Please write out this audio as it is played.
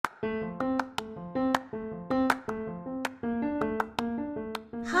Hi,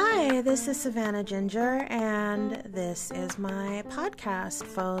 this is Savannah Ginger, and this is my podcast,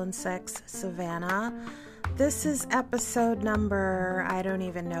 Phone Sex Savannah. This is episode number, I don't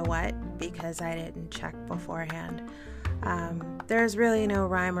even know what, because I didn't check beforehand. There's really no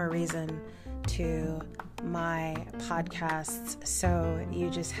rhyme or reason to my podcasts, so you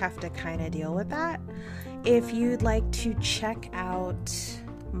just have to kind of deal with that. If you'd like to check out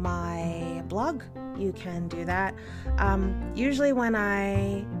my blog, you can do that. Usually when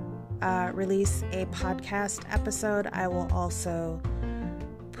I release a podcast episode, I will also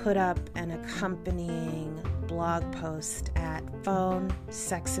put up an accompanying blog post at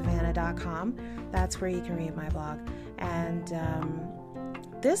phonesexsavannah.com. That's where you can read my blog. And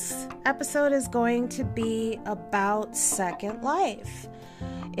this episode is going to be about Second Life.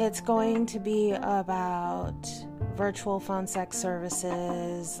 It's going to be about virtual phone sex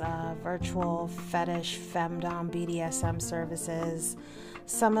services, virtual fetish, femdom, BDSM services,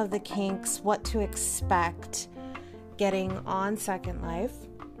 some of the kinks, what to expect getting on Second Life.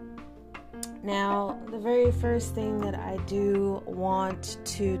 Now, the very first thing that I do want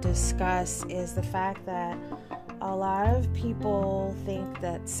to discuss is the fact that a lot of people think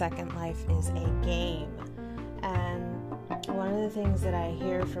that Second Life is a game. And one of the things that I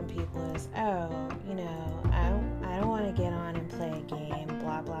hear from people is, I don't want to get on and play a game,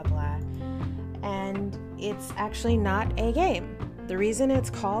 blah, blah, blah. And it's actually not a game. The reason it's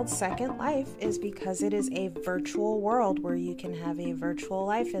called Second Life is because it is a virtual world where you can have a virtual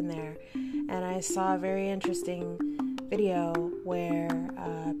life in there. And I saw a very interesting video where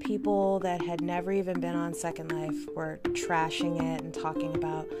people that had never even been on Second Life were trashing it and talking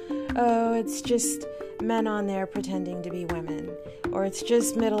about, oh, it's just men on there pretending to be women, or it's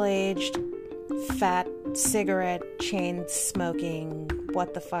just middle-aged, fat, cigarette, chain smoking,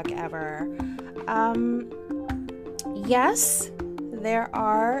 what the fuck ever. Yes, there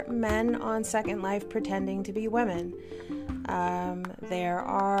are men on Second Life pretending to be women. There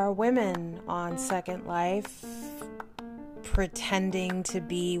are women on Second Life pretending to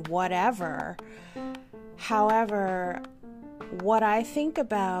be whatever. However, what I think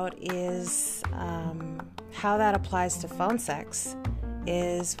about is how that applies to phone sex.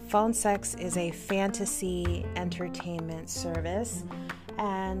 Phone sex is a fantasy entertainment service,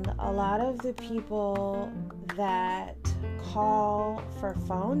 and a lot of the people that call for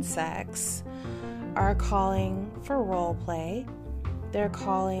phone sex are calling for role play. They're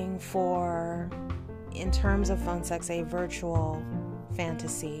calling for, in terms of phone sex, a virtual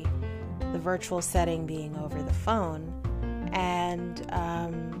fantasy, the virtual setting being over the phone. And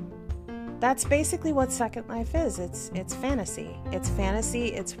that's basically what Second Life is. It's fantasy. It's fantasy,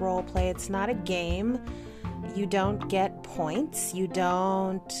 it's role play. It's not a game. You don't get points. You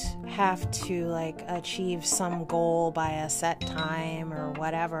don't have to achieve some goal by a set time or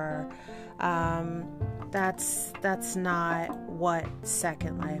whatever. That's not what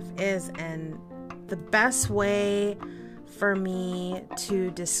Second Life is. And the best way for me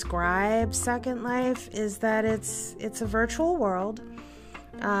to describe Second Life is that it's a virtual world.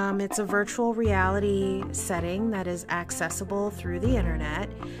 It's a virtual reality setting that is accessible through the internet,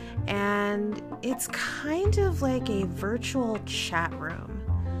 and it's kind of like a virtual chat room.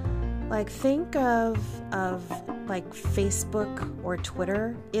 Think of Facebook or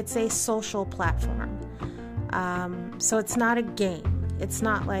Twitter. It's a social platform. So it's not a game. It's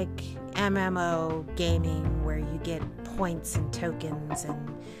not like MMO gaming where you get points and tokens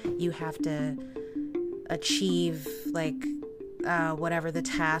and you have to achieve whatever the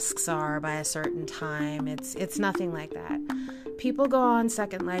tasks are by a certain time. It's nothing like that. People go on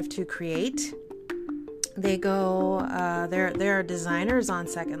Second Life to create. They go, there are designers on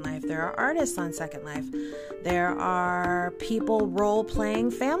Second Life. There are artists on Second Life. There are people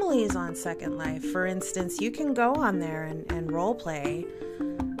role-playing families on Second Life. For instance, you can go on there and role-play,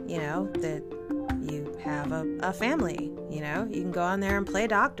 that you have a family, you can go on there and play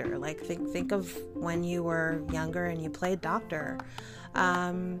doctor. Think of when you were younger and you played doctor.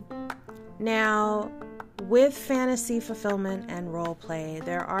 Now, with fantasy fulfillment and role play,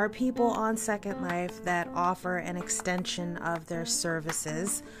 there are people on Second Life that offer an extension of their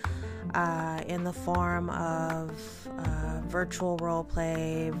services in the form of virtual role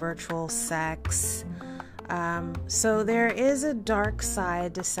play, virtual sex. So there is a dark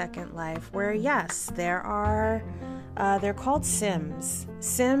side to Second Life where, yes, there are, they're called Sims.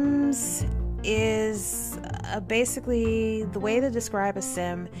 Sims is basically, the way to describe a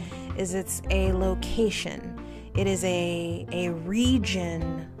Sim is it's a location. It is a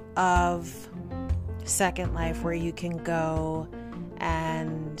region of Second Life where you can go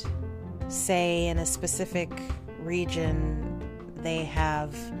and say in a specific region they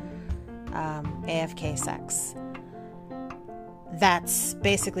have AFK sex. That's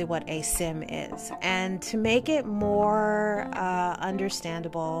basically what a sim is. And to make it more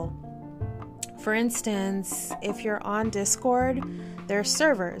understandable, for instance, if you're on Discord, there's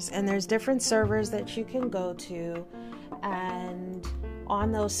servers, and there's different servers that you can go to, and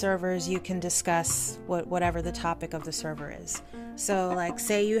on those servers you can discuss whatever the topic of the server is. So like,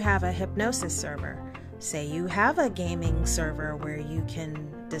 say you have a hypnosis server, say you have a gaming server where you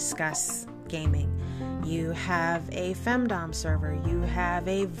can discuss gaming, you have a femdom server, you have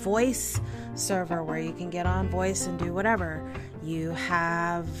a voice server where you can get on voice and do whatever, you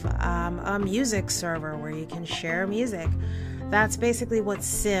have a music server where you can share music. That's basically what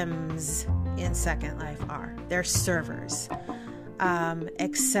Sims in Second Life are. They're servers,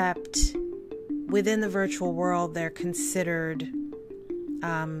 except within the virtual world they're considered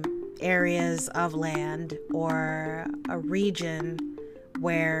areas of land or a region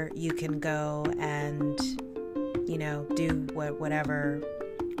where you can go and, you know, do whatever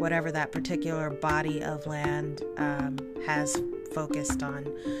that particular body of land has focused on.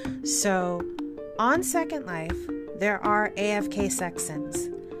 So on Second Life, there are AFK sex sims,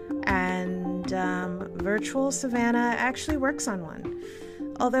 and Virtual Savannah actually works on one.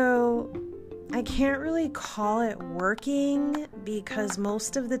 Although I can't really call it working because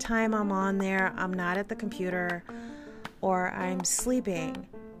most of the time I'm on there, I'm not at the computer or I'm sleeping.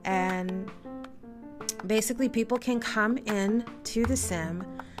 And basically people can come in to the sim,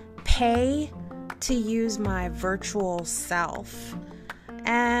 pay to use my virtual self,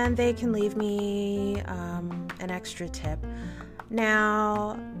 and they can leave me an extra tip.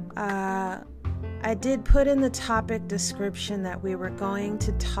 Now, I did put in the topic description that we were going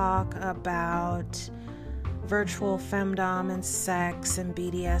to talk about virtual femdom and sex and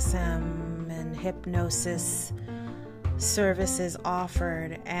BDSM and hypnosis services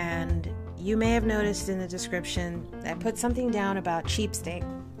offered, and you may have noticed in the description I put something down about cheap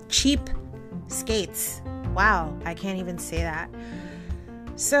skates. Wow, I can't even say that.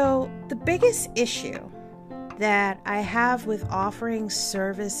 So the biggest issue that I have with offering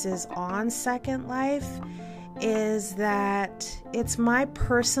services on Second Life is that it's my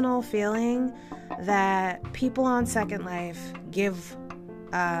personal feeling that people on Second Life give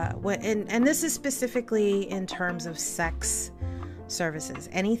and this is specifically in terms of sex services,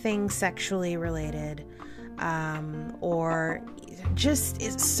 anything sexually related, or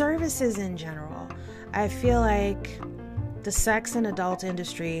just services in general. I feel like the sex and adult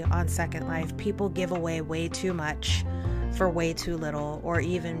industry on Second Life, people give away way too much for way too little, or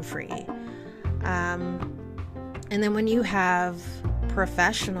even free. And then when you have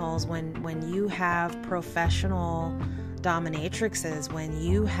professionals, when you have professional dominatrixes, when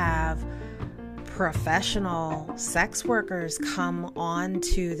you have professional sex workers come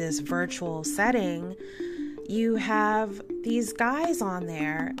onto this virtual setting, you have these guys on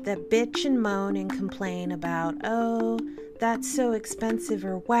there that bitch and moan and complain about, oh, that's so expensive,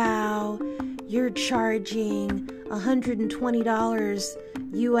 or wow, you're charging $120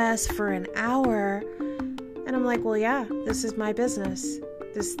 US for an hour. And I'm like, well, yeah, this is my business.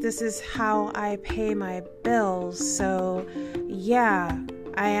 This is how I pay my bills. So yeah,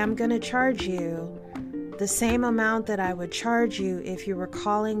 I am going to charge you the same amount that I would charge you if you were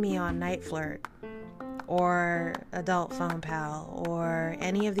calling me on Night Flirt or Adult Phone Pal or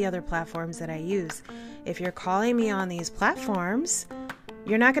any of the other platforms that I use. If you're calling me on these platforms,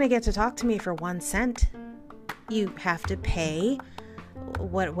 you're not going to get to talk to me for 1 cent. You have to pay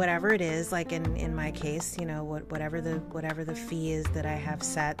whatever it is, like in my case, you know, whatever the fee is that I have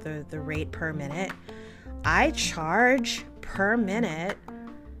set, the rate per minute. I charge per minute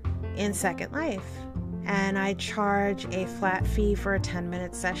in Second Life, and I charge a flat fee for a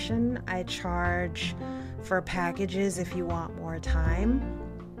 10-minute session. I charge for packages if you want more time.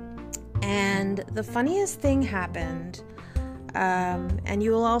 And the funniest thing happened, and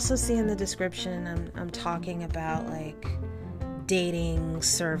you will also see in the description, I'm talking about like dating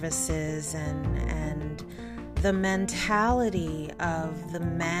services and the mentality of the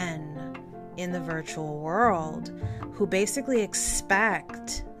men in the virtual world who basically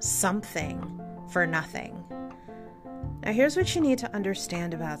expect something for nothing. Now, here's what you need to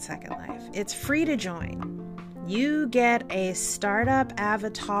understand about Second Life. It's free to join. You get a startup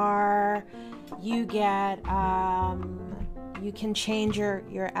avatar. You get, you can change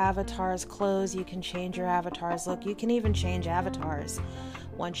your avatar's clothes. You can change your avatar's look. You can even change avatars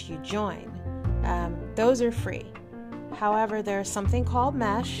once you join. Those are free. However, there's something called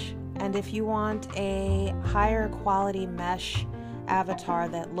Mesh, and if you want a higher quality Mesh avatar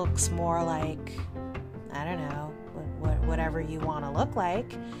that looks more like, I don't know, whatever you want to look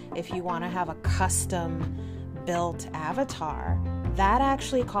like, if you want to have a custom built avatar, that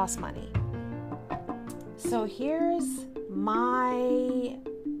actually costs money. So here's my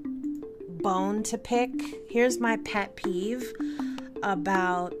bone to pick. Here's my pet peeve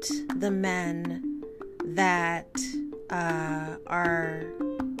about the men that are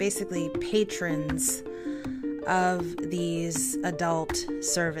basically patrons of these adult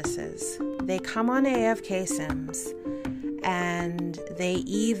services. They come on AFK Sims and they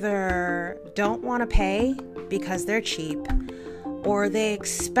either don't want to pay because they're cheap, or they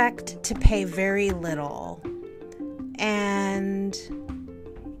expect to pay very little. And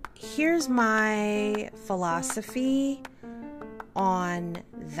here's my philosophy on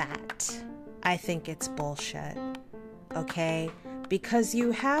that. I think it's bullshit, okay? Because you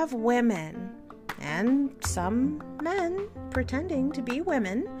have women and some men pretending to be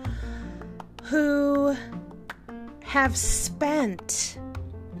women who have spent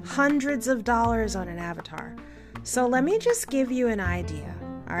hundreds of dollars on an avatar. So let me just give you an idea,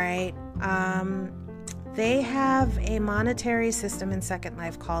 all right? They have a monetary system in Second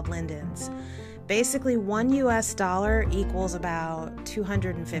Life called lindens. Basically, $1 equals about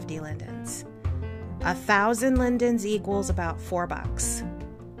 250 lindens. 1,000 lindens equals about $4.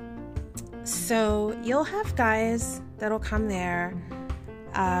 So you'll have guys that'll come there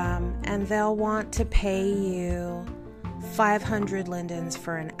and they'll want to pay you 500 lindens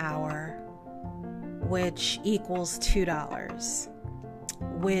for an hour, which equals $2.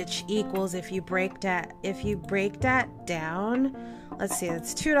 Which equals, if you break that down, let's see,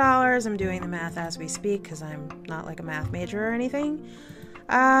 it's $2. I'm doing the math as we speak because I'm not like a math major or anything.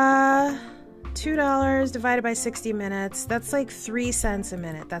 $2 divided by 60 minutes, that's like 3 cents a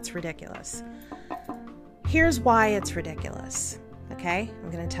minute. That's ridiculous. Here's why it's ridiculous, okay? I'm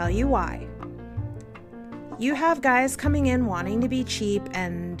going to tell you why. You have guys coming in wanting to be cheap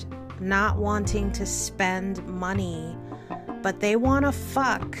and not wanting to spend money, but they want to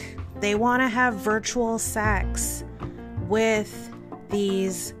fuck. They want to have virtual sex with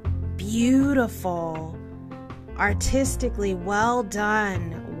these beautiful, artistically well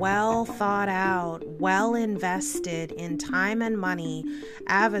done, well thought out, well invested in time and money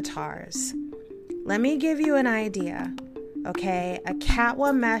avatars. Let me give you an idea, okay? A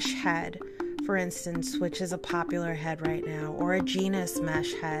Katwa mesh head, for instance, which is a popular head right now, or a Genus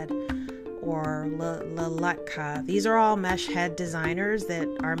mesh head, or Lulutka. These are all mesh head designers that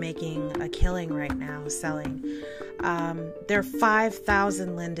are making a killing right now selling. They're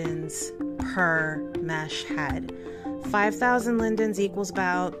 5,000 lindens per mesh head. 5,000 lindens equals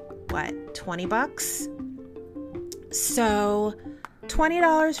about, what, $20? So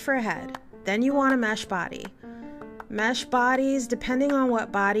 $20 for a head. Then you want a mesh body. Mesh bodies, depending on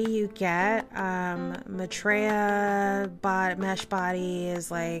what body you get, Maitreya mesh body is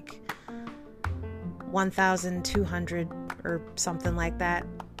like 1,200 or something like that.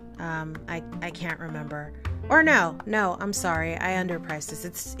 I can't remember. Or no, I'm sorry, I underpriced this.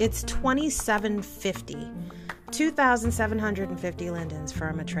 It's $2,750. 2,750 lindens for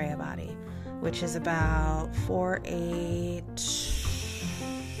a Maitreya body, which is about 4, 8,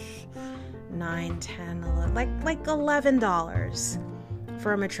 9, 10, 11, like $11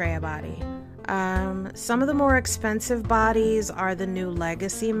 for a Maitreya body. Some of the more expensive bodies are the new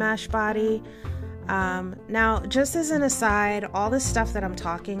Legacy mesh body. Now, just as an aside, all this stuff that I'm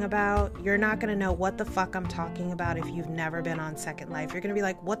talking about, you're not going to know what the fuck I'm talking about if you've never been on Second Life. You're going to be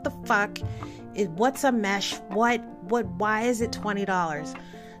like, what the fuck? What's a mesh? Why is it $20?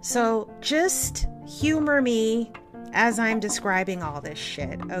 So just humor me as I'm describing all this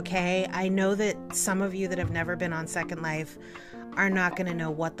shit, okay? I know that some of you that have never been on Second Life are not going to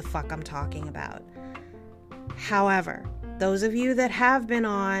know what the fuck I'm talking about. However, those of you that have been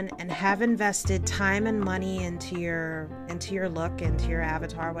on and have invested time and money into your look, into your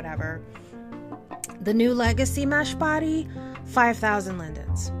avatar, whatever, the new Legacy mesh body, 5,000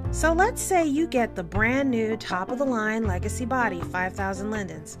 lindens. So let's say you get the brand new top of the line Legacy body, 5,000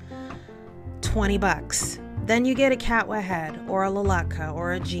 lindens, $20. Then you get a Katwa head or a Lulutka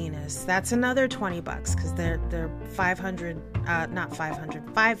or a Genus. That's another $20 because they're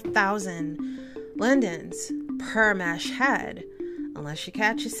 5,000 lindens per mesh head, unless you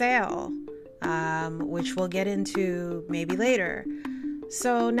catch a sale, which we'll get into maybe later.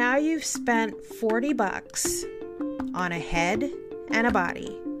 So now you've spent $40 on a head and a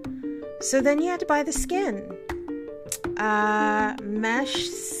body. So then you have to buy the skin. Mesh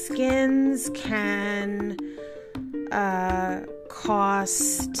skins can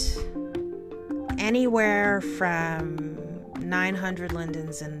cost anywhere from 900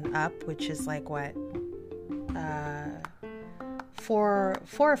 lindens and up, which is like what, $4 or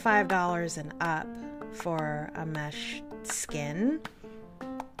 $5 and up for a mesh skin.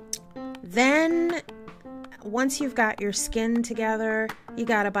 Then once you've got your skin together, you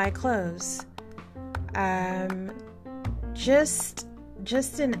gotta buy clothes. Just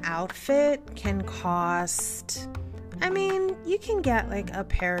an outfit can cost, I mean, you can get like a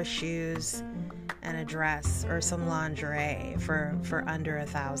pair of shoes and a dress or some lingerie for under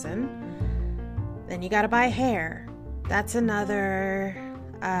 $1,000. Then you gotta buy hair. That's another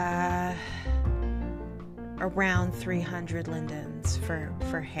around 300 lindens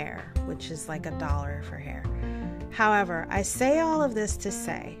for hair, which is like $1 for hair. However, I say all of this to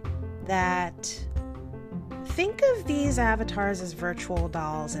say that think of these avatars as virtual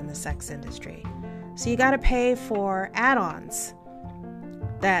dolls in the sex industry. So you got to pay for add-ons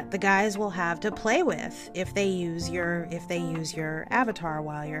that the guys will have to play with if they use your avatar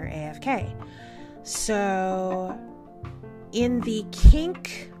while you're AFK. So in the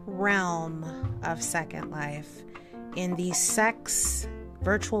kink realm of Second Life, in the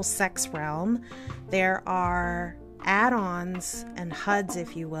virtual sex realm, there are add-ons and HUDs,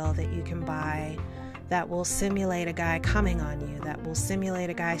 if you will, that you can buy that will simulate a guy coming on you, that will simulate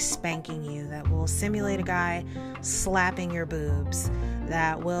a guy spanking you, that will simulate a guy slapping your boobs,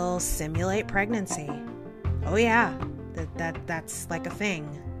 that will simulate pregnancy. Oh yeah, that's like a thing.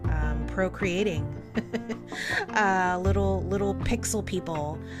 Procreating. Little pixel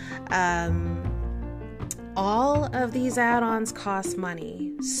people. All of these add-ons cost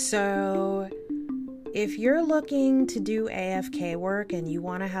money. So if you're looking to do AFK work and you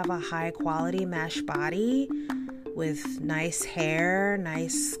want to have a high quality mesh body with nice hair,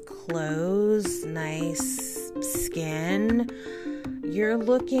 nice clothes, nice skin, you're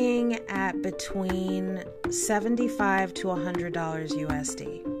looking at between $75 to $100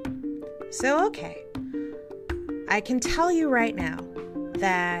 USD. So, okay, I can tell you right now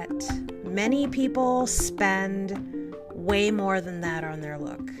that many people spend way more than that on their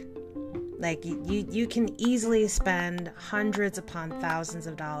look. Like, you can easily spend hundreds upon thousands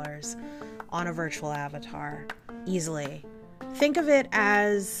of dollars on a virtual avatar. Easily. Think of it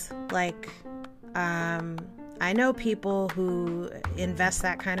as, like, I know people who invest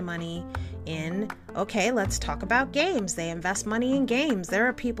that kind of money in, okay, let's talk about games. They invest money in games. There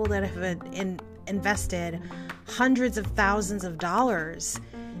are people that have invested hundreds of thousands of dollars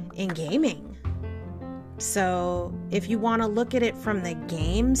in gaming. So if you want to look at it from the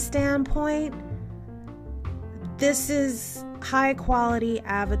game standpoint, this is high quality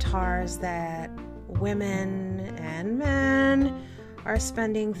avatars that women and men are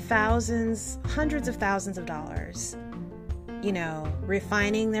spending thousands, hundreds of thousands of dollars, you know,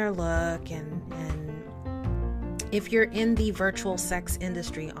 refining their look. And if you're in the virtual sex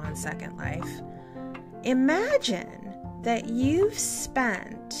industry on Second Life, imagine that you've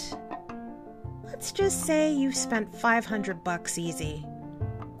spent, let's just say you've spent $500 easy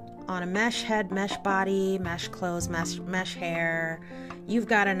on a mesh head, mesh body, mesh clothes, mesh hair. You've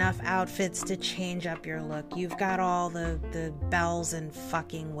got enough outfits to change up your look. You've got all the bells and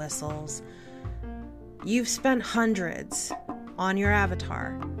fucking whistles. You've spent hundreds on your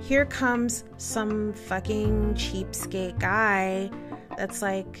avatar. Here comes some fucking cheapskate guy that's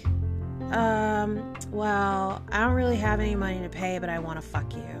like, well, I don't really have any money to pay, but I want to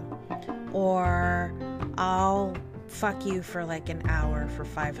fuck you. Or I'll fuck you for like an hour for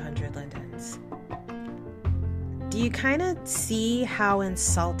 500 lindens. Do you kind of see how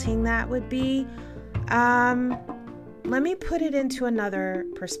insulting that would be? Let me put it into another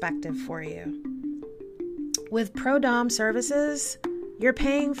perspective for you. With pro dom services, you're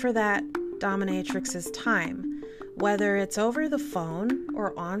paying for that dominatrix's time, whether it's over the phone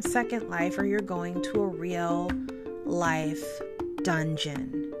or on Second Life, or you're going to a real life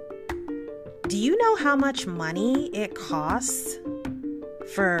dungeon. Do you know how much money it costs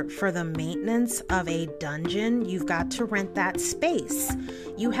for the maintenance of a dungeon? You've got to rent that space.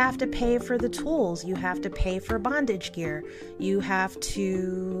 You have to pay for the tools. You have to pay for bondage gear. You have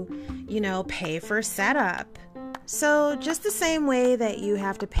to, pay for setup. So just the same way that you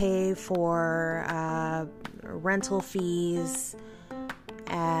have to pay for rental fees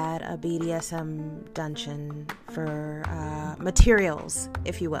at a BDSM dungeon for materials,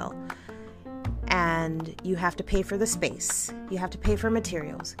 if you will. And you have to pay for the space. You have to pay for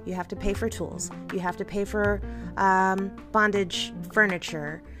materials. You have to pay for tools. You have to pay for bondage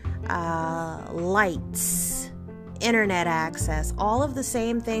furniture, lights, internet access, all of the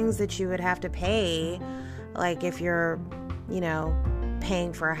same things that you would have to pay, like if you're,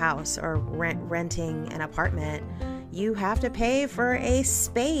 paying for a house or renting an apartment. you have to pay for a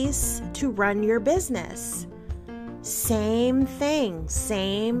space to run your business. Same thing,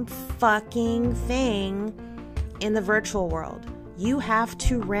 same fucking thing in the virtual world. You have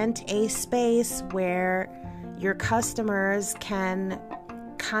to rent a space where your customers can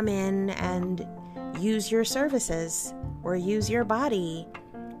come in and use your services or use your body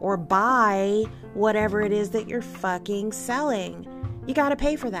or buy whatever it is that you're fucking selling. You got to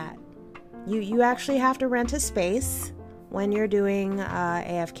pay for that. You actually have to rent a space when you're doing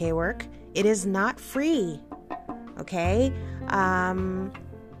AFK work. It is not free. Okay?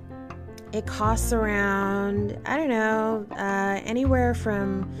 It costs around, I don't know, anywhere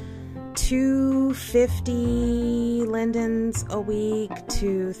from 250 lindens a week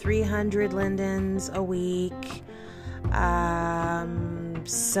to 300 lindens a week.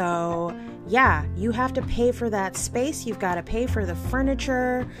 So yeah, you have to pay for that space. You've got to pay for the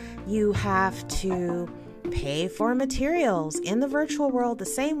furniture. You have to pay for materials in the virtual world the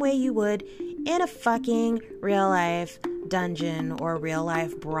same way you would in a fucking real life dungeon or real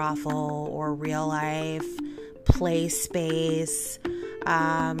life brothel or real life play space.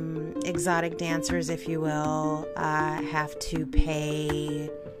 Exotic dancers, if you will, have to pay,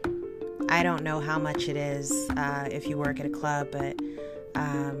 I don't know how much it is if you work at a club, but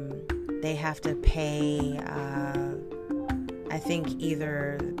they have to pay, I think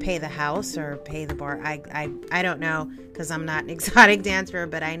either pay the house or pay the bar. I don't know because I'm not an exotic dancer,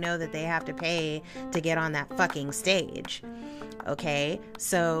 but I know that they have to pay to get on that fucking stage. Okay,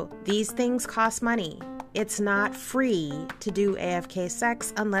 so these things cost money. It's not free to do AFK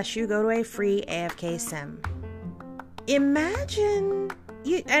sex unless you go to a free AFK sim. Imagine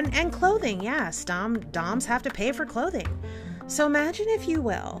you and clothing, yes, doms have to pay for clothing. So imagine, if you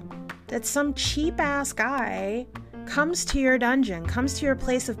will, that some cheap ass guy comes to your dungeon, comes to your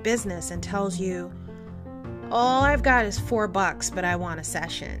place of business and tells you, all I've got is $4, but I want a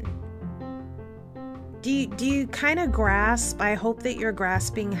session. Do you kind of grasp? I hope that you're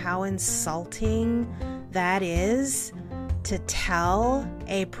grasping how insulting that is to tell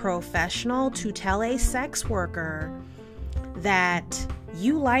a professional, to tell a sex worker that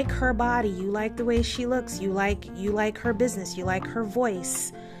you like her body, you like the way she looks, you like her business, you like her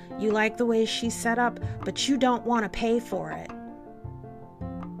voice, you like the way she's set up, but you don't want to pay for it.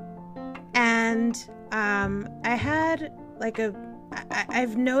 And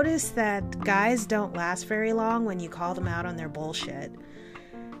I've noticed that guys don't last very long when you call them out on their bullshit.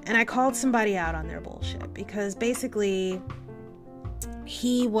 And I called somebody out on their bullshit because basically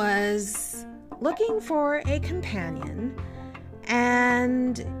he was looking for a companion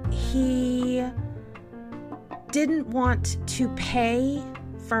and he didn't want to pay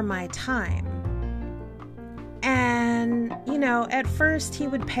for my time. And, at first he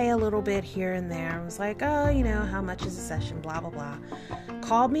would pay a little bit here and there. I was like, oh, how much is a session? Blah, blah, blah.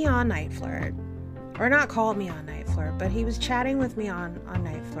 Called me on Night Flirt. Or not called me on Night Flirt, but he was chatting with me on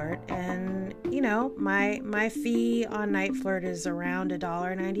Night Flirt. And, my fee on Night Flirt is around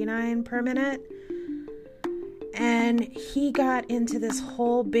 $1.99 per minute. And he got into this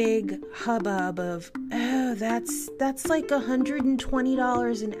whole big hubbub of, oh, that's like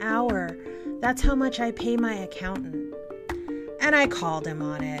 $120 an hour. That's how much I pay my accountant. And I called him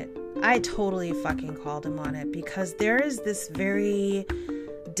on it. I totally fucking called him on it because there is this very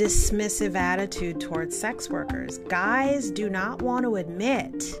dismissive attitude towards sex workers. Guys do not want to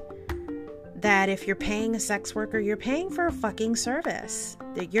admit that if you're paying a sex worker, you're paying for a fucking service.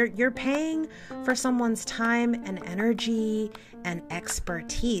 That you're paying for someone's time and energy and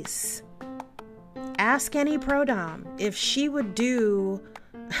expertise. Ask any pro dom if she would do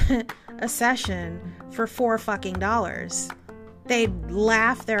a session for $4 fucking dollars. They'd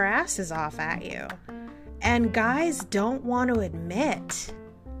laugh their asses off at you. And guys don't want to admit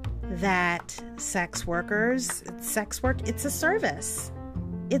that sex work, it's a service.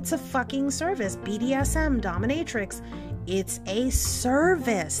 It's a fucking service. BDSM, dominatrix, it's a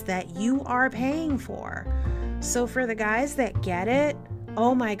service that you are paying for. So for the guys that get it,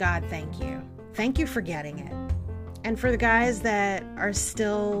 oh my God, thank you. Thank you for getting it. And for the guys that are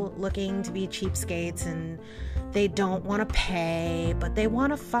still looking to be cheapskates and they don't want to pay, but they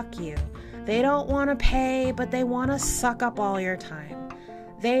want to fuck you. They don't want to pay, but they want to suck up all your time.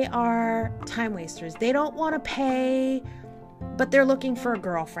 They are time wasters. They don't want to pay, but they're looking for a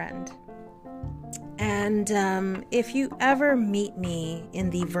girlfriend. And if you ever meet me in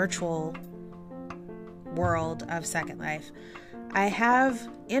the virtual world of Second Life, I have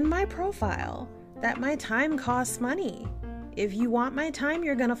in my profile that my time costs money. If you want my time,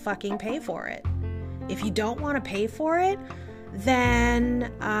 you're gonna fucking pay for it. If you don't want to pay for it,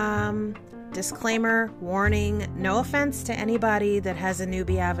 then disclaimer, warning, no offense to anybody that has a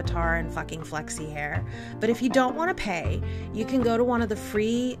newbie avatar and fucking flexy hair. But if you don't want to pay, you can go to one of the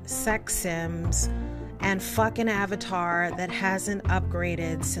free sex sims and fuck an avatar that hasn't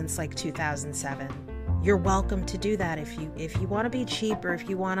upgraded since like 2007. You're welcome to do that if you want to be cheap, or if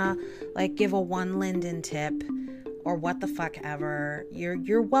you want to like give a 1 Linden tip or what the fuck ever.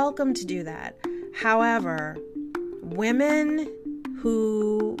 You're welcome to do that. However, women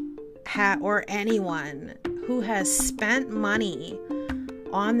who or anyone who has spent money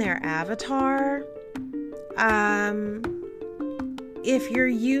on their avatar, if you're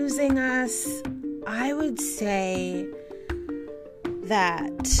using us, I would say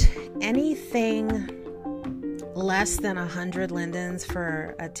that anything less than 100 lindens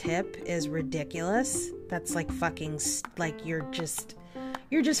for a tip is ridiculous. That's like fucking, like you're just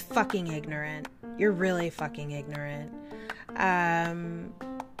fucking ignorant. You're really fucking ignorant.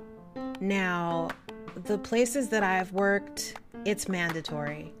 Now, the places that I've worked, it's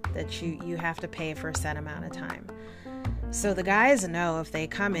mandatory that you have to pay for a set amount of time. So the guys know if they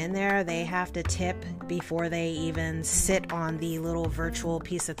come in there, they have to tip before they even sit on the little virtual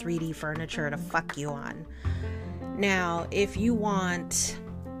piece of 3D furniture to fuck you on. Now, if you want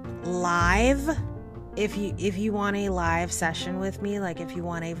live, if you want a live session with me, like if you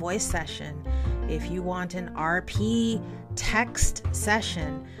want a voice session, if you want an RP text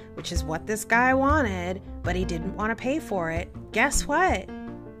session, which is what this guy wanted, but he didn't want to pay for it, guess what?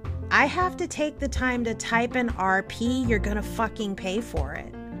 I have to take the time to type an RP, you're gonna fucking pay for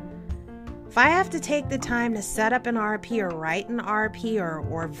it. If I have to take the time to set up an RP or write an RP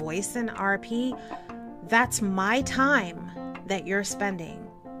or voice an RP, that's my time that you're spending.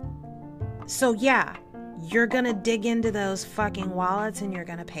 So yeah, you're gonna dig into those fucking wallets and you're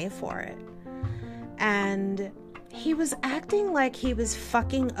gonna pay for it. And he was acting like he was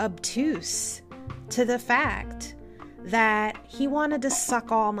fucking obtuse to the fact that he wanted to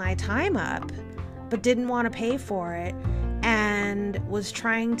suck all my time up, but didn't want to pay for it, and was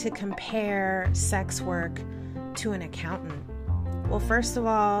trying to compare sex work to an accountant. Well, first of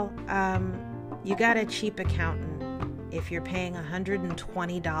all, you got a cheap accountant. If you're paying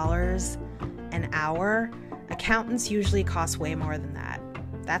 $120 an hour, accountants usually cost way more than that.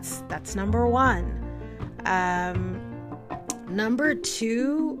 That's number one. Number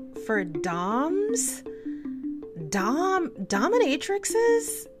two, for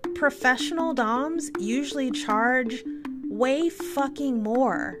dominatrixes, professional doms usually charge way fucking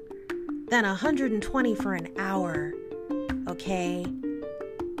more than $120 for an hour. Okay,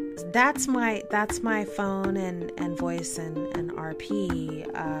 that's my phone and voice and RP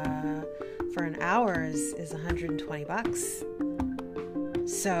for an hour is $120.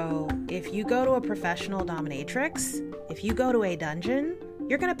 So if you go to a professional dominatrix, if you go to a dungeon,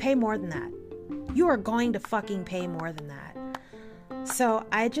 you're gonna pay more than that. You are going to fucking pay more than that. So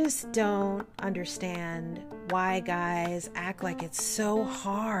I just don't understand why guys act like it's so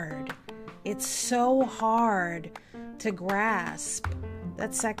hard. It's so hard to grasp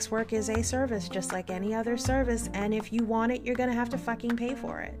that sex work is a service just like any other service, and if you want it, you're gonna have to fucking pay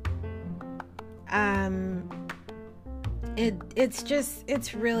for it.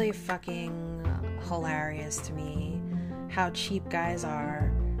 It's really fucking hilarious to me how cheap guys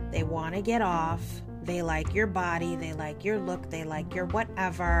are. They want to get off. They like your body. They like your look. They like your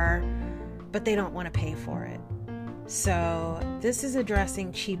whatever, but they don't want to pay for it. So this is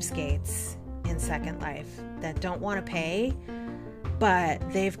addressing cheapskates in Second Life that don't want to pay, but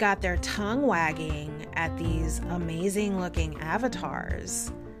they've got their tongue wagging at these amazing looking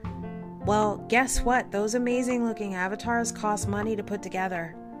avatars. Well, guess what? Those amazing looking avatars cost money to put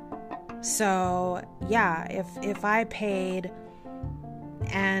together. So yeah, if I paid,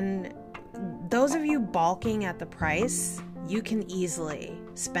 and those of you balking at the price, you can easily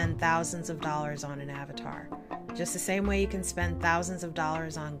spend thousands of dollars on an avatar. Just the same way you can spend thousands of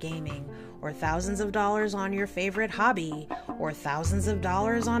dollars on gaming, or thousands of dollars on your favorite hobby, or thousands of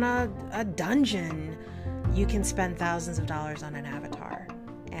dollars on a dungeon. You can spend thousands of dollars on an avatar.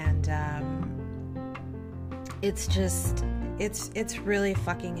 And it's really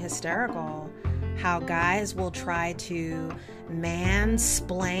fucking hysterical how guys will try to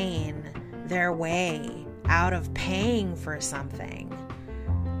mansplain their way out of paying for something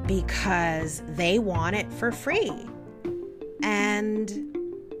because they want it for free. And,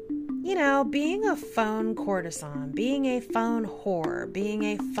 you know, being a phone courtesan, being a phone whore, being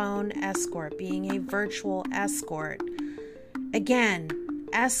a phone escort, being a virtual escort, again,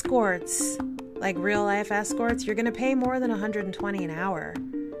 escorts, like real life escorts, you're going to pay more than $120 an hour,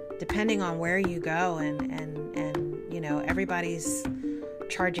 depending on where you go, and you know, everybody's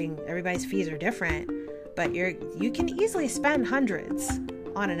everybody's fees are different, but you can easily spend hundreds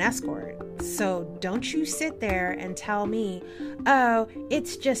on an escort. So don't you sit there and tell me, oh,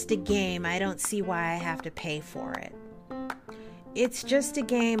 it's just a game, I don't see why I have to pay for it. It's just a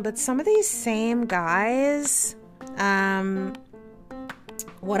game. But some of these same guys,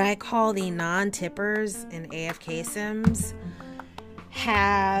 what I call the non-tippers in AFK Sims,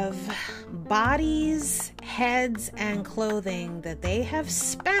 have bodies, heads, and clothing that they have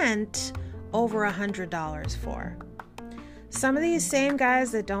spent over $100 for. Some of these same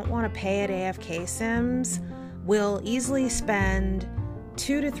guys that don't want to pay at AFK Sims will easily spend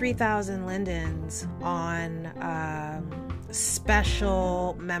 2,000 to 3,000 lindens on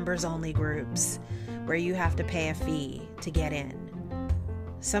special members only groups where you have to pay a fee to get in.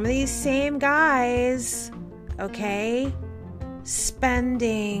 Some of these same guys, okay,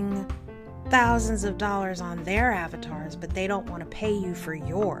 spending thousands of dollars on their avatars, but they don't want to pay you for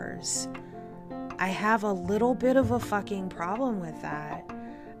yours. I have a little bit of a fucking problem with that,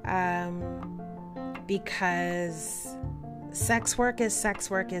 because sex work is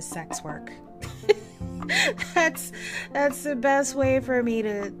sex work is sex work. That's the best way for me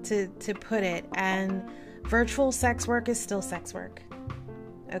to put it. And virtual sex work is still sex work.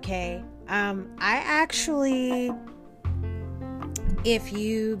 Okay. I actually, if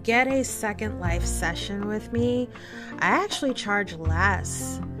you get a Second Life session with me, I actually charge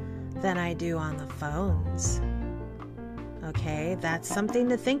less than I do on the phones. Okay, that's something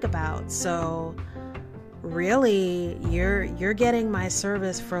to think about. So really, you're getting my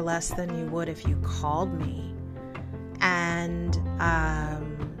service for less than you would if you called me. And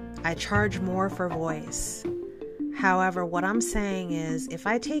I charge more for voice. However, what I'm saying is, if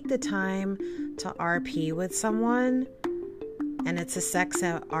I take the time to RP with someone, and it's a sex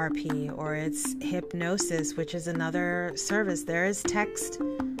RP, or it's hypnosis, which is another service. There is text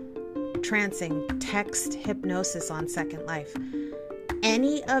trancing, text hypnosis on Second Life.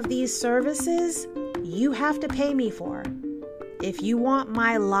 Any of these services, you have to pay me for. If you want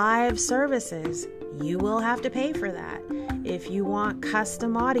my live services, you will have to pay for that. If you want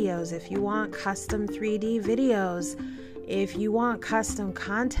custom audios, if you want custom 3D videos, if you want custom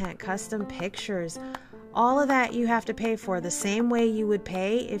content, custom pictures, all of that you have to pay for, the same way you would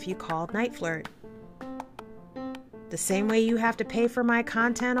pay if you called Night Flirt. The same way you have to pay for my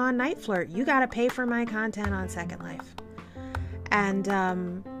content on Night Flirt, you got to pay for my content on Second Life.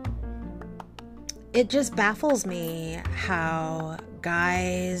 And it just baffles me how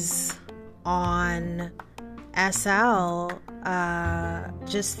guys on SL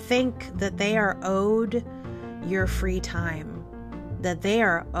just think that they are owed your free time, that they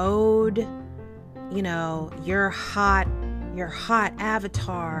are owed, you know, your hot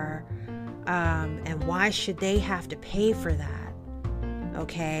avatar, and why should they have to pay for that?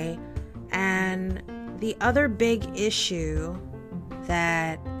 Okay. And the other big issue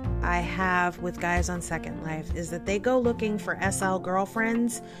that I have with guys on Second Life is that they go looking for SL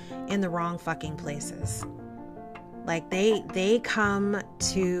girlfriends in the wrong fucking places. Like they come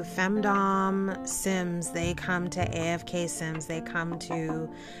to Femdom Sims, they come to AFK Sims, they come to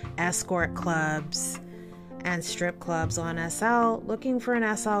escort clubs and strip clubs on SL looking for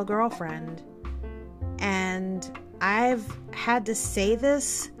an SL girlfriend. And I've had to say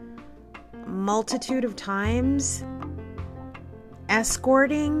this multitude of times.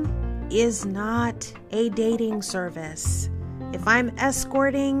 Escorting is not a dating service. If I'm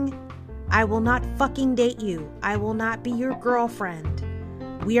escorting, I will not fucking date you. I will not be your girlfriend.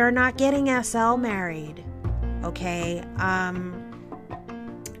 We are not getting SL married. Okay?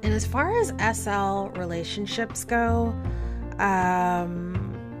 And as far as SL relationships go,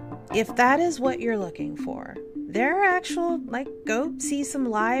 if that is what you're looking for, there are actual, like, go see some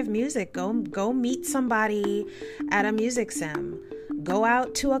live music. Go meet somebody at a music sim. Go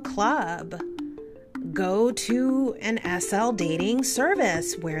out to a club. Go to an SL dating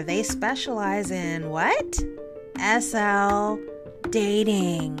service where they specialize in what? SL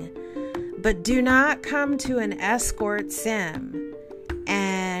dating. But do not come to an escort sim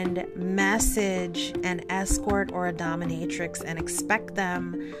and message an escort or a dominatrix and expect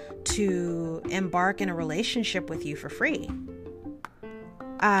them to embark in a relationship with you for free.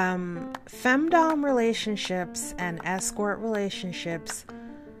 Femdom relationships and escort relationships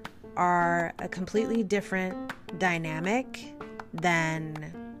are a completely different dynamic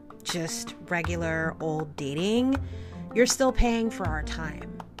than just regular old dating. You're still paying for our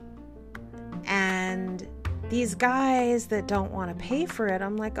time. And these guys that don't want to pay for it,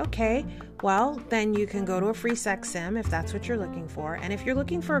 I'm like, okay, well, then you can go to a free sex sim if that's what you're looking for. And if you're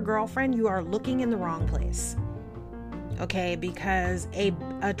looking for a girlfriend, you are looking in the wrong place. okay? Because a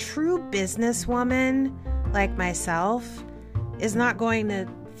true businesswoman like myself is not going to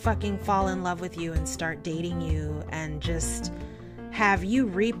fucking fall in love with you and start dating you and just have you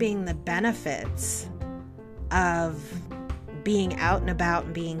reaping the benefits of being out and about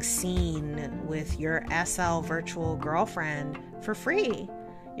and being seen with your SL virtual girlfriend for free.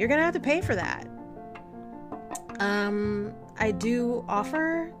 You're gonna have to pay for that. I do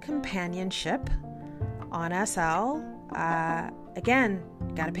offer companionship on SL. Again,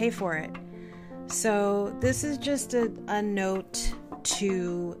 gotta pay for it. So this is just a note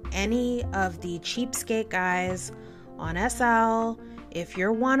to any of the cheapskate guys on SL. If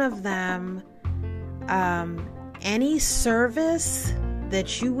you're one of them, any service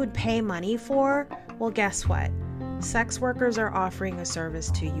that you would pay money for, well, guess what? Sex workers are offering a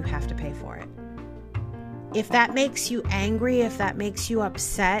service too. You have to pay for it. If that makes you angry, if that makes you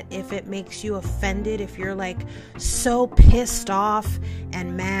upset, if it makes you offended, if you're like so pissed off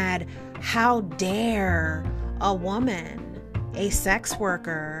and mad, how dare a woman, a sex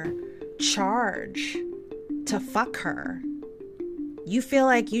worker, charge to fuck her? You feel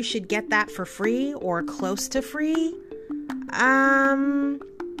like you should get that for free or close to free?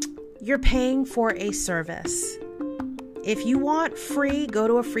 You're paying for a service. If you want free, go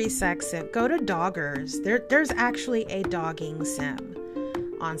to a free sex sim. Go to Doggers. There's actually a dogging sim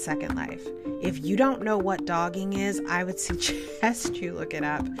on Second Life. If you don't know what dogging is, I would suggest you look it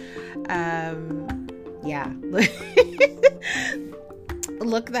up. Yeah.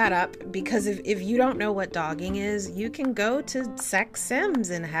 Look that up, because if you don't know what dogging is, you can go to sex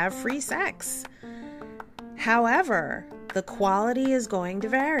sims and have free sex. However, the quality is going to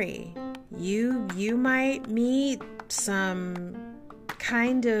vary. You might meet some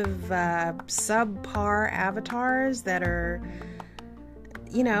kind of subpar avatars that are,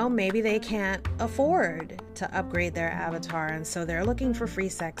 maybe they can't afford to upgrade their avatar, and so they're looking for free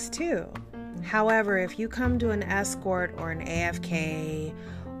sex too. However, if you come to an escort or an AFK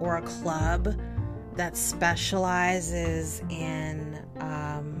or a club that specializes in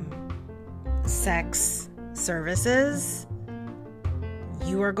sex services,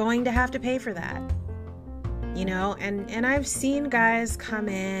 you are going to have to pay for that. And I've seen guys come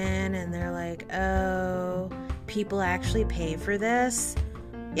in and they're like, oh, people actually pay for this.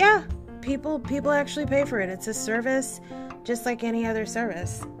 Yeah, people actually pay for it. It's a service just like any other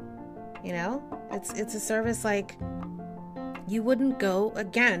service. It's a service like you wouldn't go,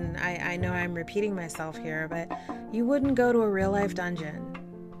 again, I know I'm repeating myself here, but you wouldn't go to a real life dungeon.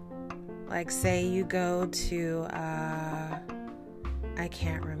 Like, say you go to, I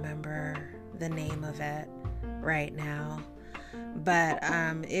can't remember the name of it right now, but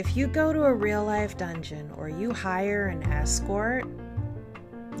if you go to a real life dungeon or you hire an escort,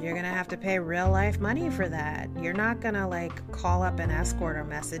 you're gonna have to pay real life money for that. You're not gonna call up an escort or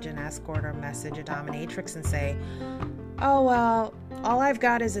message a dominatrix and say, oh, well, all I've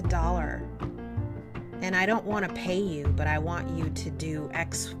got is $1 and I don't want to pay you, but I want you to do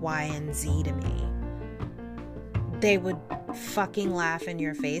X, Y, and Z to me. They would fucking laugh in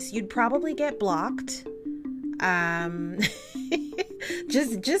your face. You'd probably get blocked.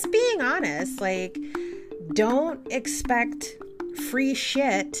 Just being honest, don't expect free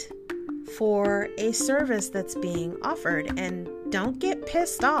shit for a service that's being offered, and don't get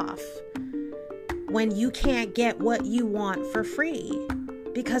pissed off when you can't get what you want for free,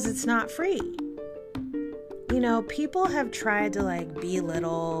 because it's not free. People have tried to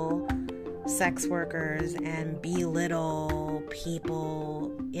belittle sex workers and belittle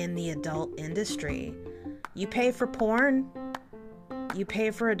people in the adult industry. You pay for porn, you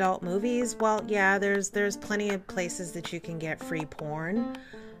pay for adult movies. Well, yeah, there's plenty of places that you can get free porn.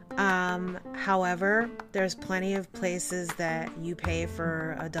 However, there's plenty of places that you pay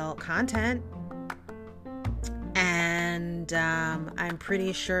for adult content. And I'm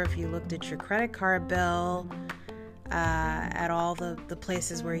pretty sure if you looked at your credit card bill, at all the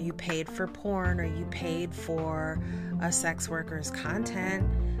places where you paid for porn or you paid for a sex worker's content,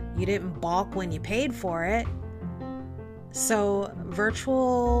 you didn't balk when you paid for it. So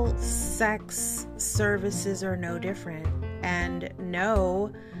virtual sex services are no different. And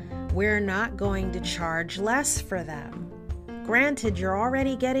no, we're not going to charge less for them. Granted, you're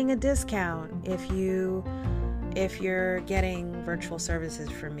already getting a discount if you're getting virtual services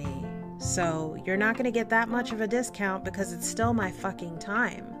from me. So you're not going to get that much of a discount because it's still my fucking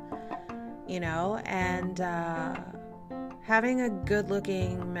time, and having a good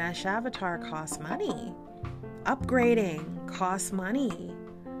looking mesh avatar costs money. Upgrading costs money.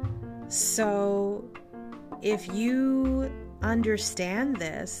 So if you understand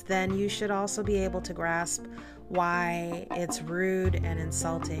this, then you should also be able to grasp why it's rude and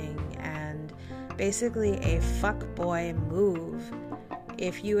insulting and basically a fuckboy move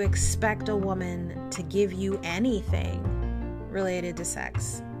if you expect a woman to give you anything related to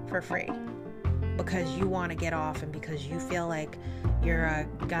sex for free because you want to get off and because you feel like you're a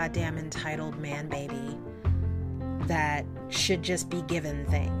goddamn entitled man baby that should just be given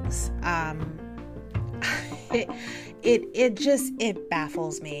things. It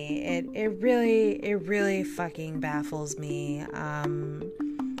baffles me. It really fucking baffles me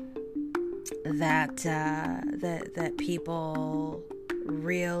that people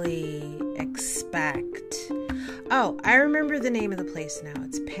really expect. Oh, I remember the name of the place now.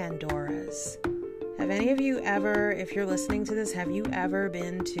 It's Pandora's. Have any of you ever, if you're listening to this, have you ever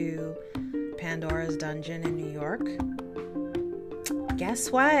been to Pandora's Dungeon in New York?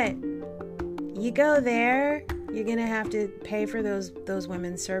 Guess what? You go there, you're gonna have to pay for those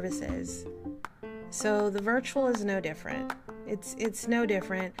women's services. So the virtual is no different. It's no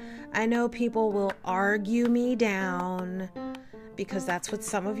different. I know people will argue me down because that's what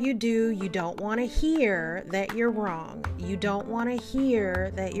some of you do. You don't want to hear that you're wrong. You don't want to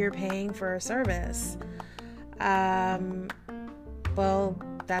hear that you're paying for a service. Well,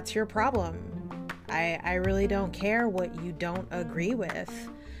 that's your problem. I really don't care what you don't agree with.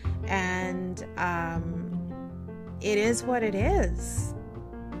 And it is what it is.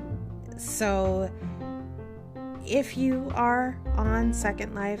 So if you are on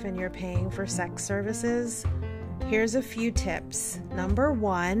Second Life and you're paying for sex services, here's a few tips. Number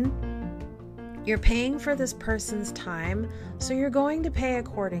one, you're paying for this person's time, so you're going to pay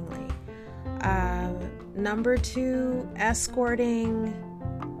accordingly. Number two, escorting,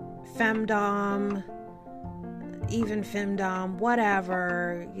 femdom, even femdom,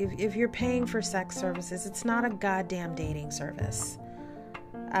 whatever. If you're paying for sex services, it's not a goddamn dating service.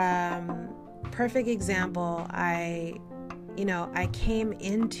 Perfect example, I came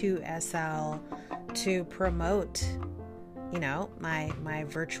into SL to promote, my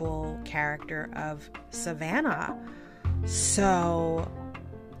virtual character of Savannah. So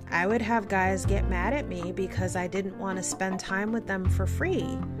I would have guys get mad at me because I didn't want to spend time with them for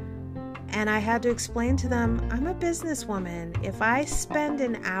free. And I had to explain to them, I'm a businesswoman. If I spend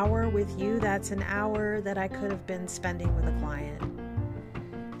an hour with you, that's an hour that I could have been spending with a client.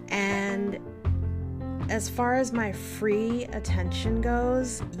 And as far as my free attention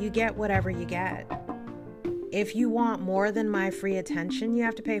goes, you get whatever you get. If you want more than my free attention, you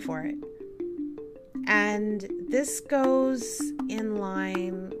have to pay for it. And this goes in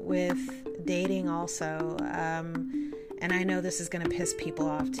line with dating also. And I know this is going to piss people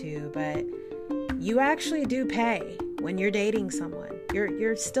off too, but you actually do pay when you're dating someone.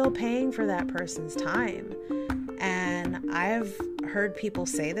 You're still paying for that person's time. And I've heard people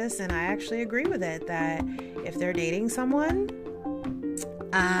say this, and I actually agree with it, that if they're dating someone,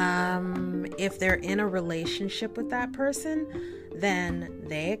 if they're in a relationship with that person, then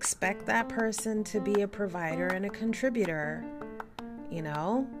they expect that person to be a provider and a contributor,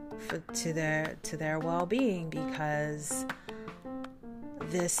 to their well-being, because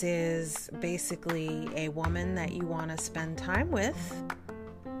this is basically a woman that you want to spend time with.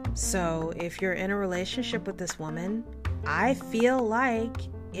 So if you're in a relationship with this woman, I feel like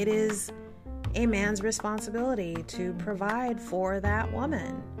it is a man's responsibility to provide for that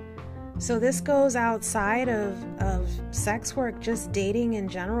woman. So this goes outside of sex work, just dating in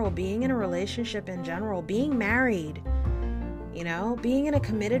general, being in a relationship in general, being married, being in a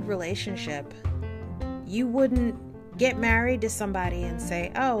committed relationship. You wouldn't get married to somebody and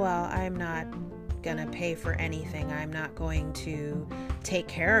say, oh, well, I'm not gonna pay for anything. I'm not going to take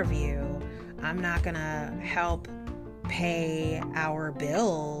care of you. I'm not gonna help pay our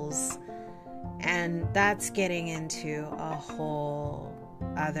bills. And that's getting into a whole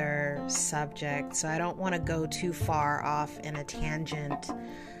other subject. So I don't want to go too far off in a tangent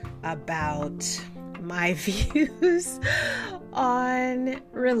about my views on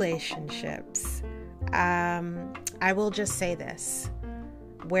relationships. I will just say this.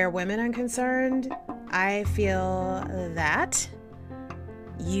 Where women are concerned, I feel that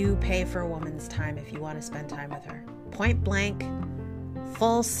you pay for a woman's time if you want to spend time with her. Point blank,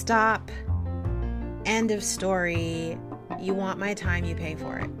 full stop, end of story. You want my time, you pay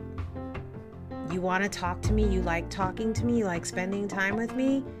for it. You want to talk to me, you like talking to me, you like spending time with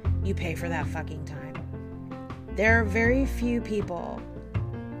me, you pay for that fucking time. There are very few people,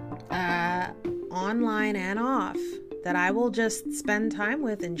 online and off, that I will just spend time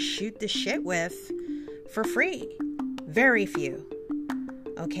with and shoot the shit with for free. Very few.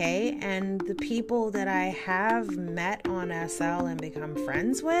 Okay? And the people that I have met on SL and become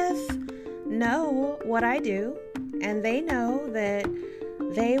friends with, know what I do, and they know that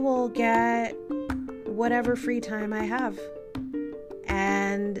they will get whatever free time I have.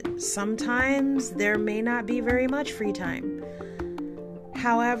 And sometimes there may not be very much free time.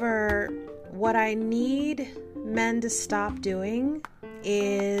 However, what I need men to stop doing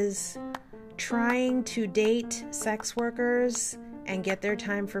is trying to date sex workers and get their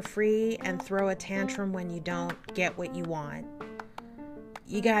time for free and throw a tantrum when you don't get what you want.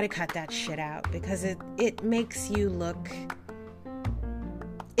 You gotta cut that shit out, because it makes you look...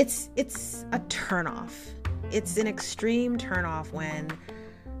 It's a turnoff. It's an extreme turnoff when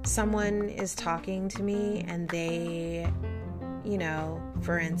someone is talking to me and they,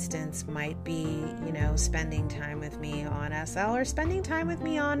 for instance, might be, spending time with me on SL or spending time with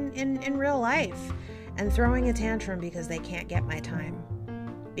me in real life and throwing a tantrum because they can't get my time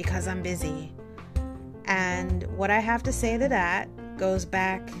because I'm busy. And what I have to say to that goes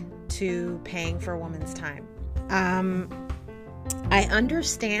back to paying for a woman's time. I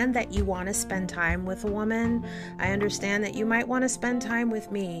understand that you want to spend time with a woman. I understand that you might want to spend time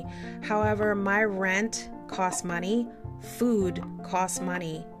with me. However, my rent costs money. Food costs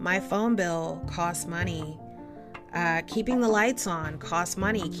money. My phone bill costs money. Keeping the lights on costs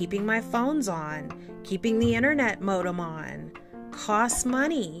money. Keeping my phones on. Keeping the internet modem on costs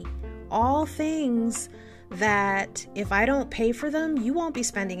money. All things that if I don't pay for them, you won't be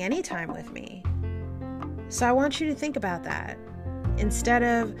spending any time with me. So I want you to think about that instead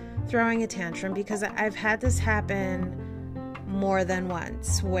of throwing a tantrum, because I've had this happen more than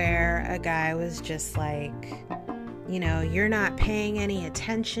once where a guy was just like, you're not paying any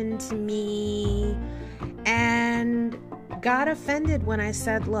attention to me, and got offended when I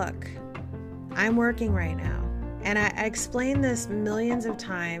said, look, I'm working right now. And I explained this millions of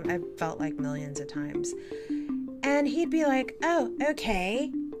times. I felt like millions of times. And he'd be like, oh,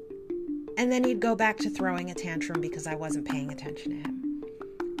 okay. And then he'd go back to throwing a tantrum because I wasn't paying attention to him.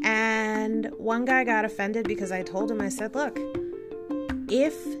 And one guy got offended because I told him, I said, look,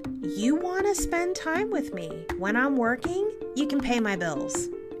 if you want to spend time with me when I'm working, you can pay my bills.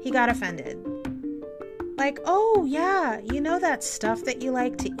 He got offended. Like, oh yeah, that stuff that you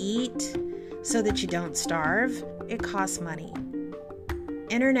like to eat so that you don't starve? It costs money.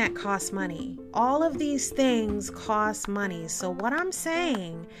 Internet costs money. All of these things cost money. So what I'm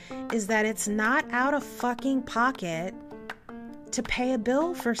saying is that it's not out of fucking pocket to pay a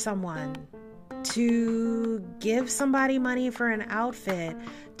bill for someone, to give somebody money for an outfit,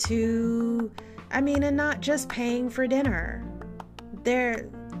 and not just paying for dinner.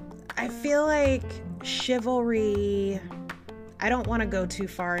 I feel like chivalry, I don't want to go too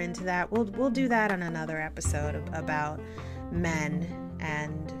far into that. We'll do that on another episode about men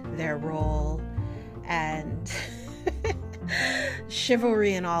and their role and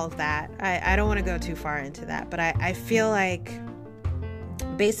chivalry and all of that. I don't want to go too far into that, but I feel like,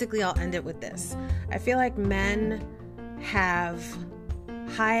 basically I'll end it with this. I feel like men have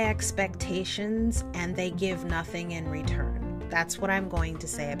high expectations and they give nothing in return. That's what I'm going to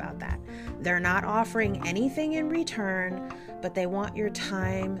say about that. They're not offering anything in return, but they want your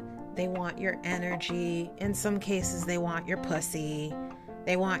time, they want your energy. In some cases, they want your pussy,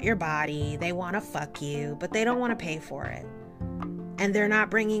 they want your body, they want to fuck you, but they don't want to pay for it. And they're not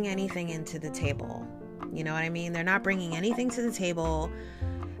bringing anything into the table. You know what I mean? They're not bringing anything to the table,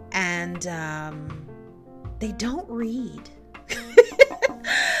 and they don't read.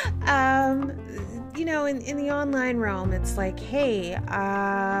 In the online realm, it's like, hey,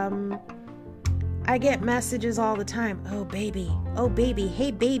 I get messages all the time. Oh baby,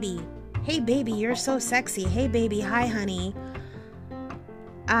 hey baby, you're so sexy. Hey baby, hi honey.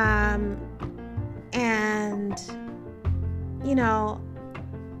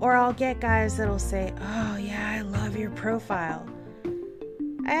 Or I'll get guys that'll say, oh yeah, I love your profile.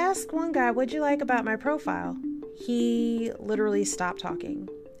 I asked one guy, what'd you like about my profile? He literally stopped talking.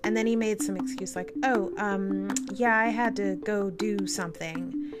 And then he made some excuse like, yeah, I had to go do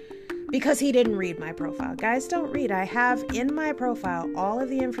something, because he didn't read my profile. Guys don't read. I have in my profile all of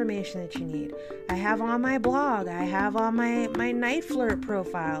the information that you need. I have on my blog. I have on my Night Flirt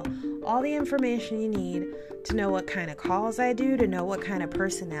profile all the information you need to know what kind of calls I do, to know what kind of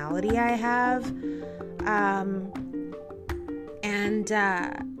personality I have.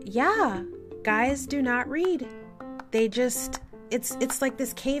 Guys do not read. They just, it's like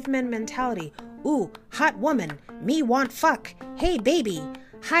this caveman mentality. Ooh, hot woman, me want fuck. Hey baby,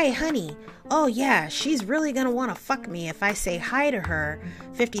 hi honey. Oh yeah, she's really gonna want to fuck me if I say hi to her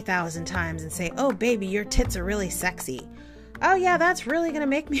 50,000 times and say, oh baby, your tits are really sexy. Oh yeah, that's really gonna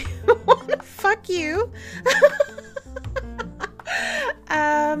make me want to fuck you.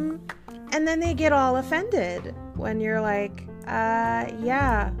 And then they get all offended when you're like,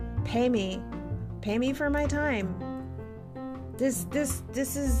 yeah, pay me for my time. This is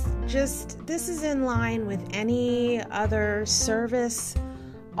in line with any other services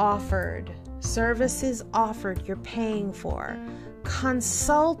offered, you're paying for.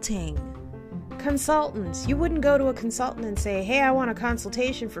 Consultants, you wouldn't go to a consultant and say, hey, I want a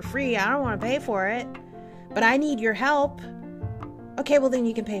consultation for free, I don't want to pay for it, but I need your help. Okay, well then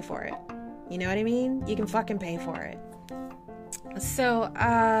you can pay for it. You know what I mean? You can fucking pay for it. So,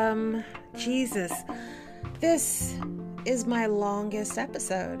 Jesus, this is my longest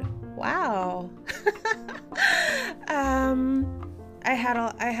episode. Wow. I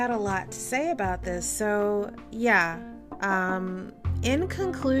had a lot to say about this. So, yeah. In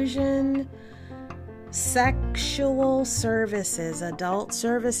conclusion, sexual services, adult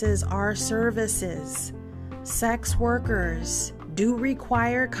services are services. Sex workers do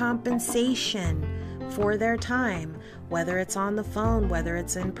require compensation for their time, whether it's on the phone, whether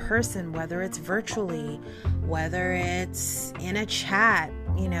it's in person, whether it's virtually, whether it's in a chat,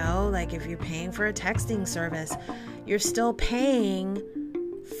 you know, like if you're paying for a texting service, you're still paying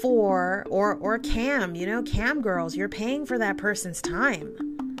for, or cam, you know, cam girls, you're paying for that person's time.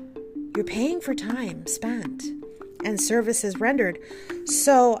 You're paying for time spent and services rendered.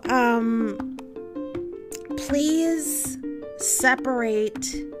 So, please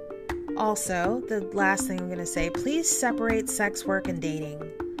separate. Also, the last thing I'm going to say, please separate sex work and dating.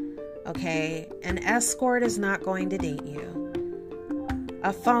 Okay? An escort is not going to date you.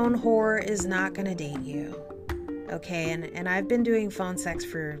 A phone whore is not going to date you. Okay? And I've been doing phone sex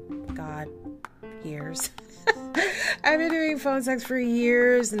for, God, years. I've been doing phone sex for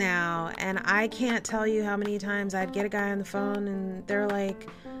years now, and I can't tell you how many times I'd get a guy on the phone and they're like,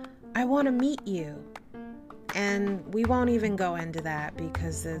 I want to meet you. And we won't even go into that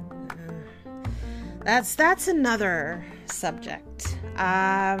because that's another subject.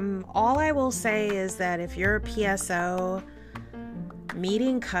 All I will say is that if you're a PSO,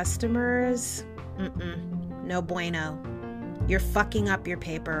 meeting customers, no bueno. You're fucking up your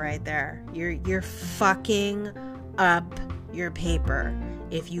paper right there. You're fucking up your paper.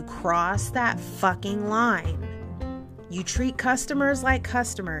 If you cross that fucking line, you treat customers like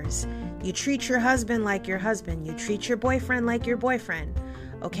customers. You treat your husband like your husband. You treat your boyfriend like your boyfriend.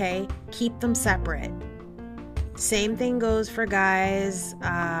 Okay? Keep them separate. Same thing goes for guys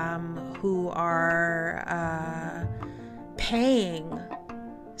who are paying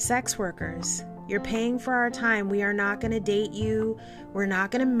sex workers. You're paying for our time. We are not going to date you. We're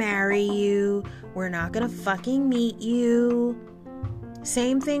not going to marry you. We're not going to fucking meet you.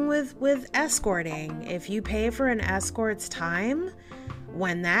 Same thing with escorting. If you pay for an escort's time,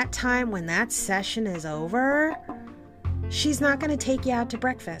 when that session is over, she's not going to take you out to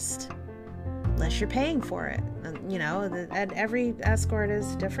breakfast unless you're paying for it. You know, every escort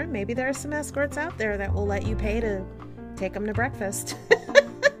is different. Maybe there are some escorts out there that will let you pay to take them to breakfast.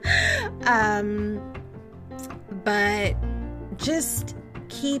 But just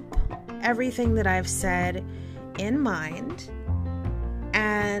keep everything that I've said in mind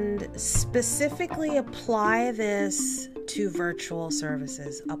and specifically apply this to virtual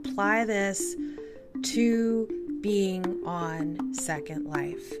services. Apply this to being on Second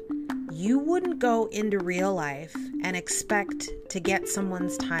Life. You wouldn't go into real life and expect to get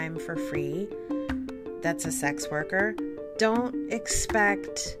someone's time for free. That's a sex worker. Don't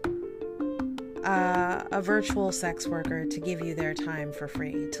expect a virtual sex worker to give you their time for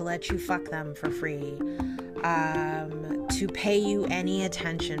free, to let you fuck them for free, to pay you any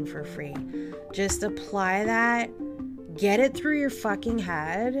attention for free. Just apply that, get it through your fucking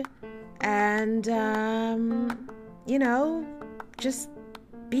head, and, you know, just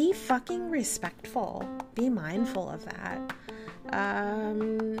be fucking respectful. Be mindful of that.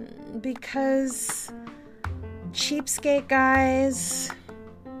 Because cheapskate guys,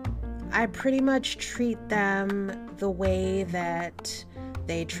 I pretty much treat them the way that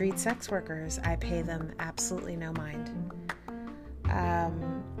they treat sex workers. I pay them absolutely no mind.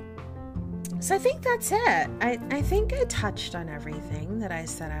 So I think that's it. I think I touched on everything that I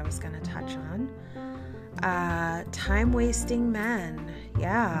said I was going to touch on. Time-wasting men.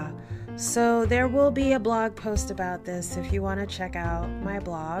 Yeah. So there will be a blog post about this if you want to check out my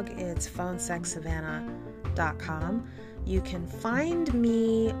blog. It's phonesexsavannah.com. You can find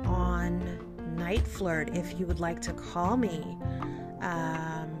me on NiteFlirt if you would like to call me.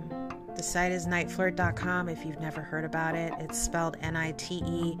 The site is niteflirt.com if you've never heard about it. It's spelled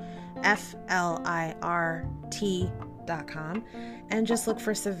NITEFLIRT.com. And just look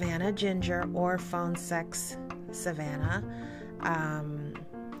for Savannah Ginger or Phone Sex Savannah.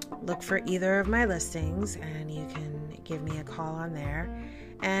 look for either of my listings and you can give me a call on there.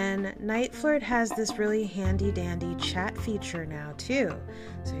 And NiteFlirt has this really handy dandy chat feature now too.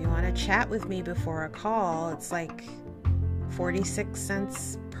 So if you want to chat with me before a call, it's like 46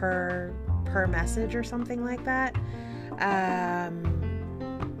 cents per message or something like that.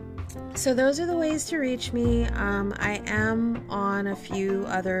 So those are the ways to reach me. I am on a few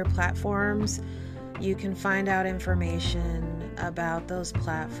other platforms. You can find out information about those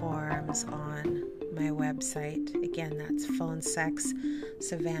platforms on my website. Again, that's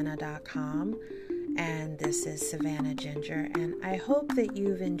phonesexsavannah.com. And this is Savannah Ginger. And I hope that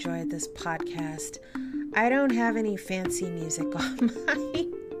you've enjoyed this podcast. I don't have any fancy music on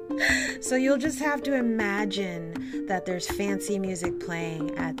mine. So you'll just have to imagine that there's fancy music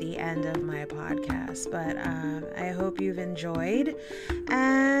playing at the end of my podcast. But I hope you've enjoyed,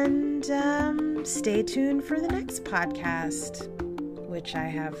 and stay tuned for the next podcast, which I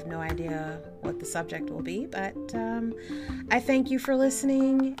have no idea what the subject will be. But I thank you for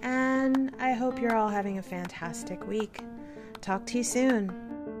listening, and I hope you're all having a fantastic week. Talk to you soon.